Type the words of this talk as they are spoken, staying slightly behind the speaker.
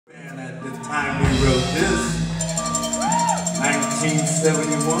the time we wrote this,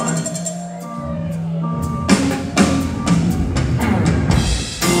 1971.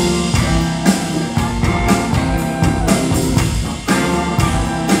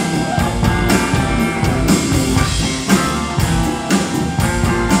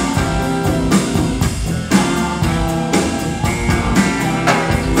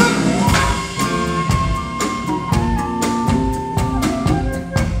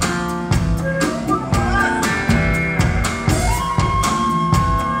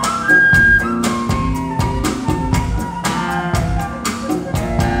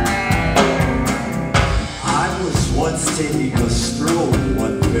 Taking a stroll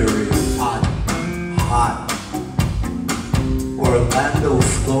one very hot Orlando,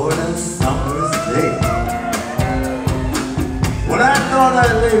 Florida summer's day. When I thought I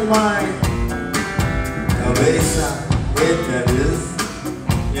laid my cabeza, head that is,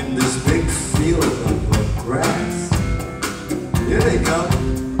 in this big field of grass, here they come.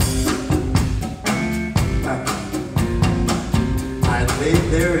 I lay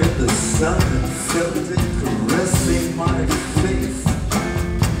there in the sun and felt it caressing my face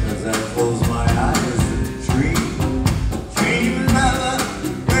as I close my eyes and dream. Dream, lover,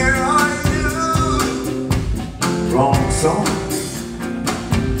 where are you? Wrong song.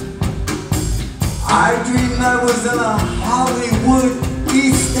 I dreamed I was in a Hollywood,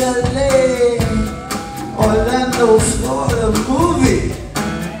 East LA, Orlando, Florida movie,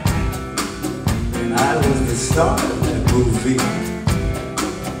 and I was the star of that movie.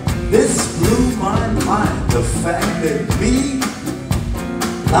 This blew my mind, the fact that me,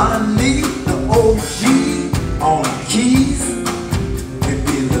 Lonnie, the OG on keys, could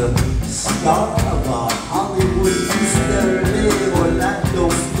be the star of a Hollywood, East LA, Orlando,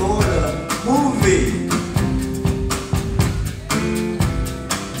 Florida movie.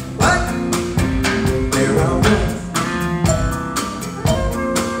 But there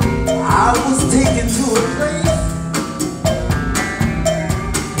I was taken to a place,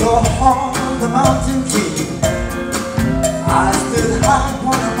 the hall of the mountain king. I stood high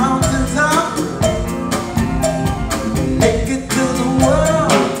on a mountain top, naked to the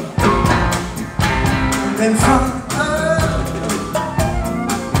world, in front of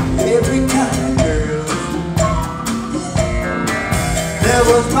every kind of girl. There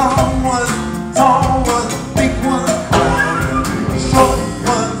was long ones, tall ones, big ones, short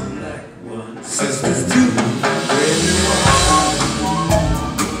ones, black ones, sisters too.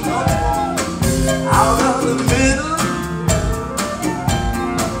 Out of the middle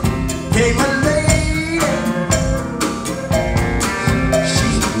came a lady.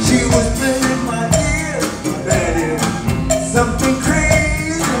 She was playing my ear, that is something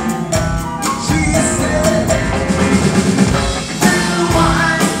crazy. She said, "Little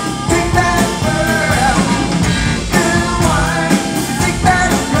wine, take that girl. Little wine, take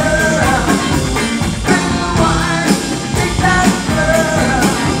that girl. Little wine, take that girl.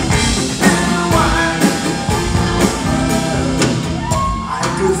 Little wine." I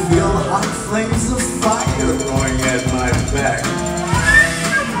could feel hot flames of fire going at my back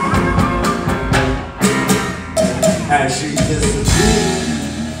as she disappeared,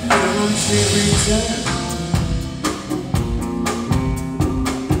 and when she returned,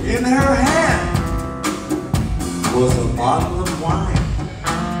 in her hand was a bottle of wine,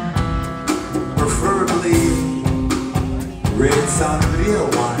 preferably red sangria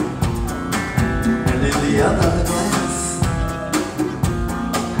wine, and in the other glass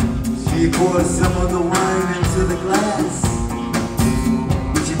she poured some of the wine into the glass.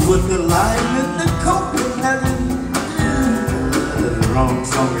 She put the lime in the coconut. Wrong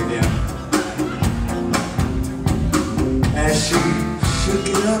song again. As she shook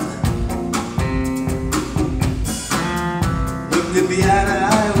it up, looked at me eye to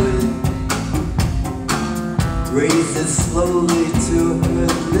eye with it, raised it slowly to her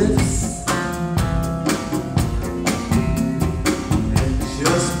lips, and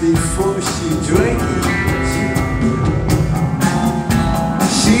just before she drank it,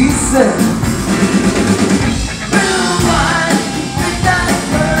 she said, "Little wine, take that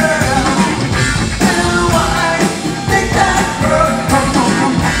girl. Little wine, take that girl. Come on,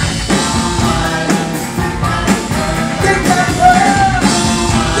 come on. Take that girl.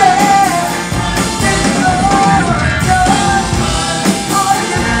 Yeah. Take it all. All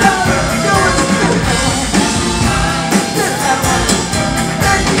you gotta do is take that one.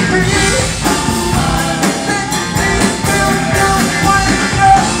 Take me. Take me. Feel what you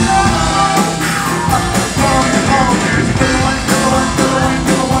know.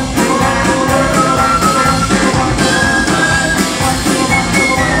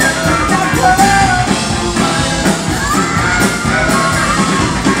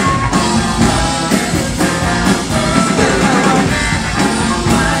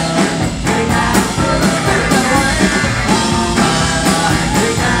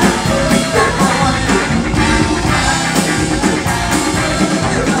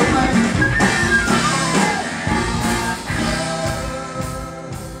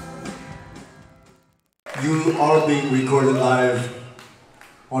 You are being recorded live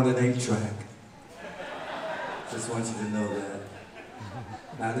on an 8-track. Just want you to know that.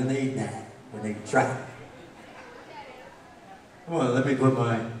 Not an 8-track, an 8-track. Come on, let me put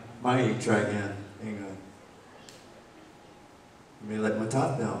my 8-track in. Hang on. Let me let my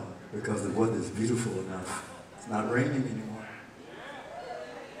top down because the weather is beautiful enough. It's not raining anymore.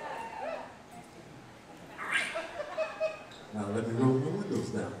 Now let me roll the windows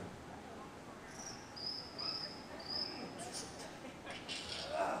down.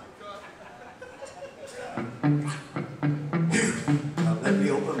 Now let me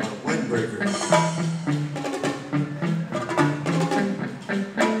open my windbreaker.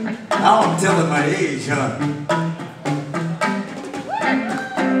 Now I'm telling my age, huh?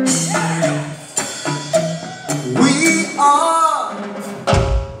 We are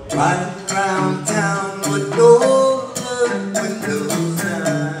riding around town with all the windows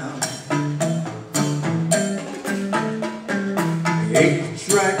down.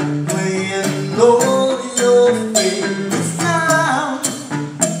 8-track playing all your favorite sound.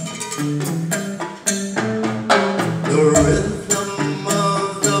 The rhythm of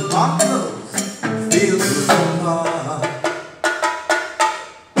the bottles feels so hard.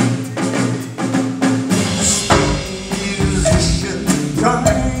 Musician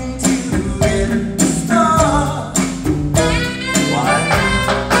trying to hit the star. Why?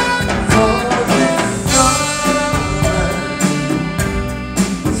 For it's summer.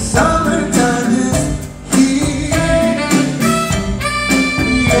 Summertime is here.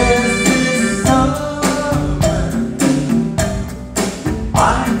 Yes, it's summer.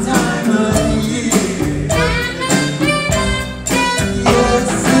 My time of year. Yes,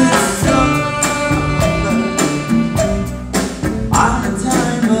 it's summer. My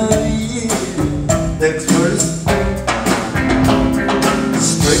time of year. Next verse.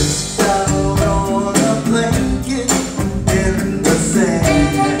 Stretched out on a blanket in the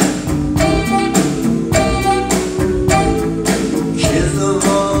sand. Kids of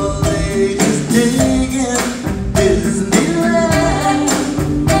all ages digging Disneyland.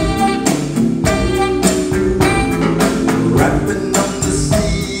 Rapping on the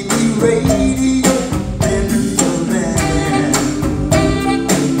CB radio in the van.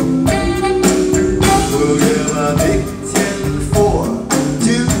 We'll give a big 10-4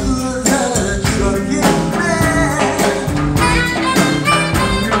 to the trucking man.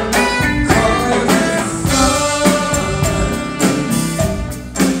 'Cause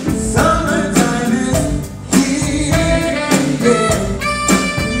it's summertime is here.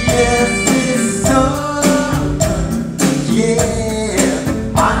 Yes, it's summer. Yeah,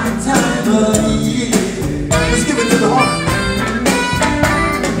 my time of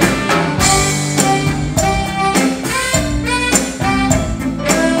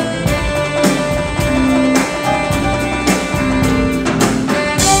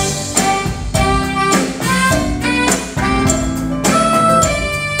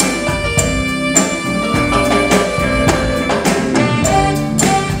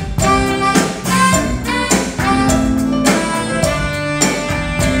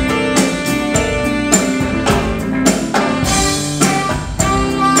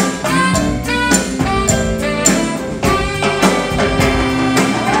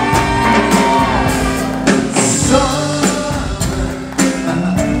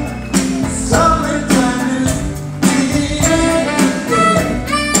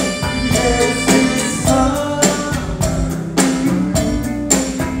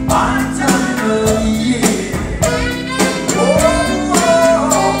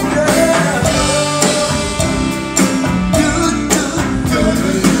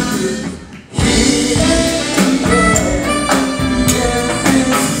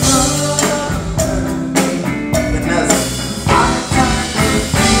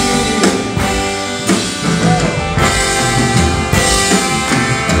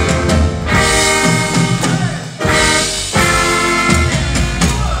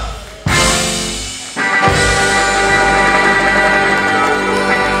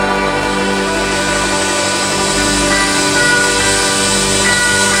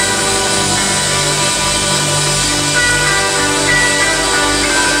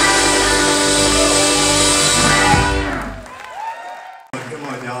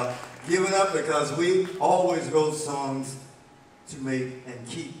now. Give it up because we always wrote songs to make and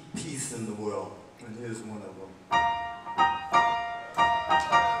keep peace in the world. And here's one of them.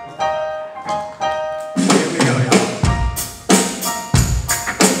 Here we go, y'all.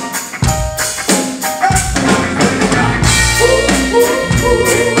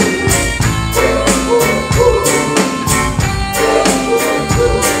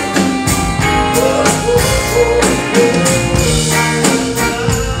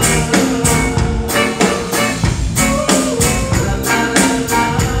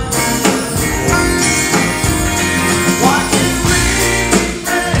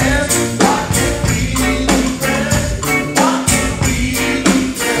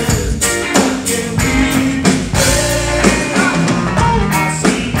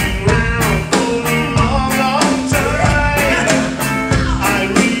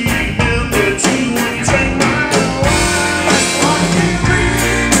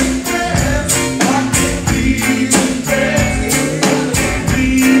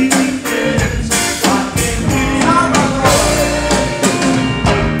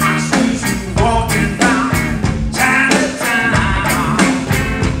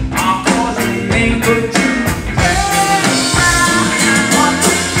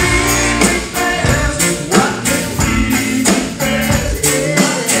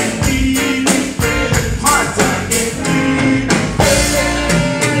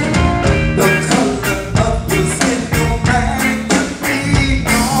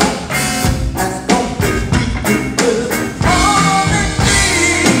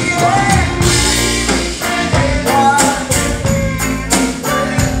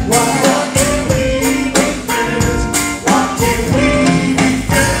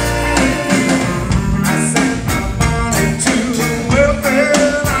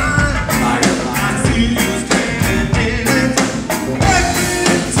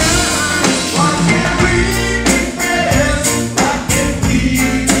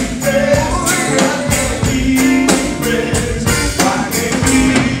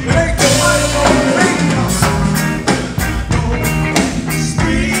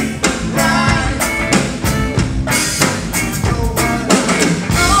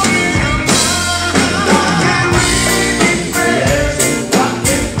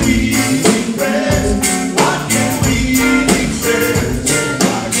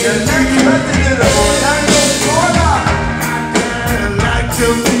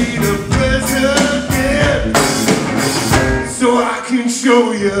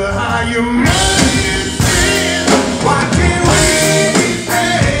 Show you how you make it feel. Why can't we be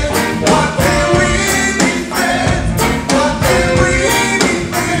friends? Why can't we be friends? Why can't we be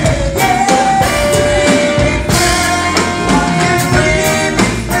friends? Yeah. Why can't we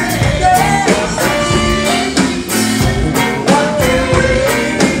be friends? Yeah. Why can't we be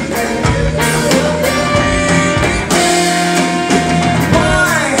friends? Why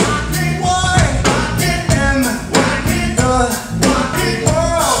in the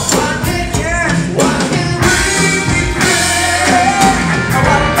world?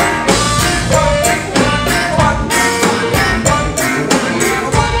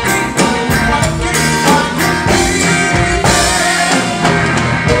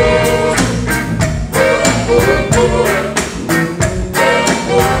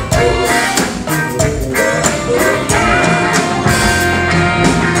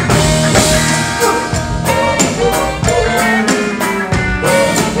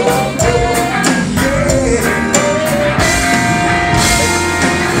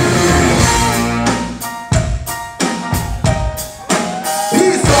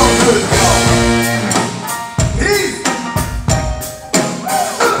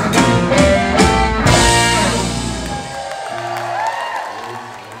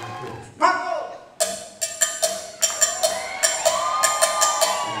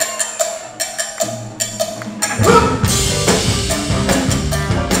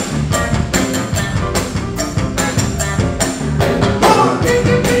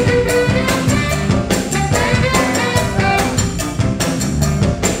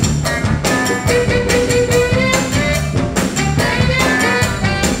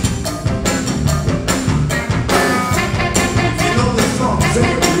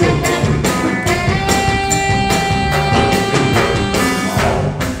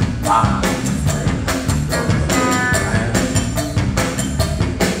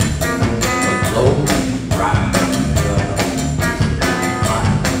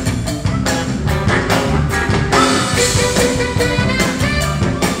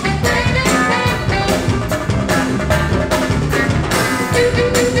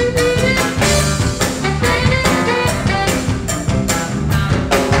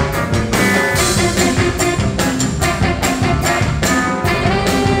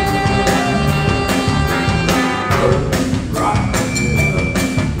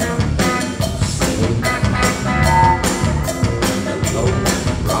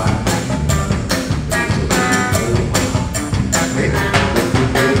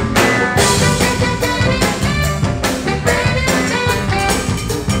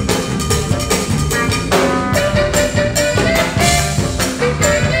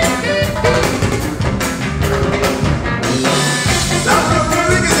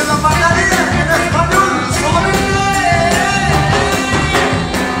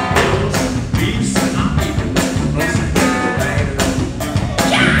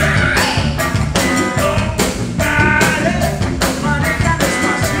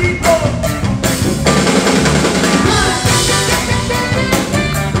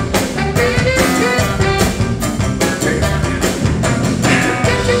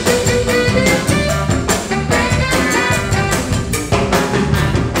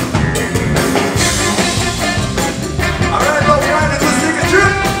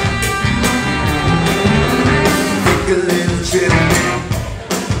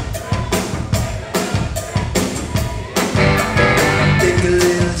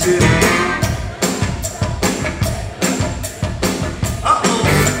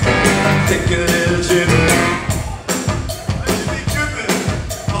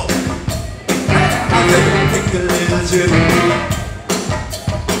 take a little trip.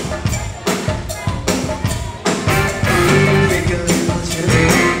 Take a little trip.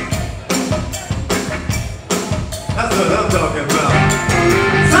 That's what I'm talking about.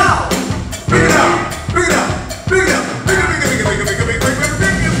 So, bring it up, bring it up, bring it up, bring it, bring it, bring it, bring it, bring it, bring it,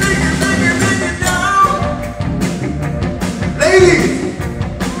 bring it, bring it, bring it, bring it down. Ladies,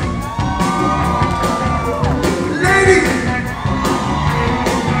 ladies,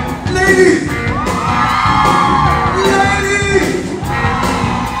 ladies, ladies.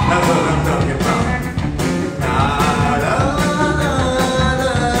 That's what I'm talking about. Da, da, da, da,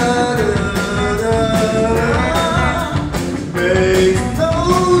 da, da. Makes no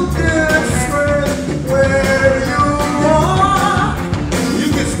difference where you are. You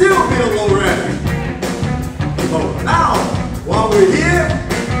can still be a low rap. But now, while we're here,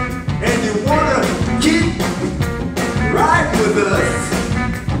 and you wanna keep right with us,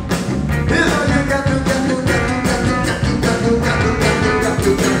 here's what you got to do.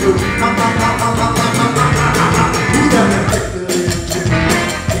 You gotta take a little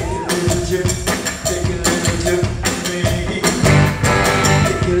trip, take a little trip, baby.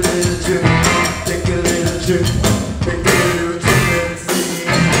 Take a little trip, take a little trip.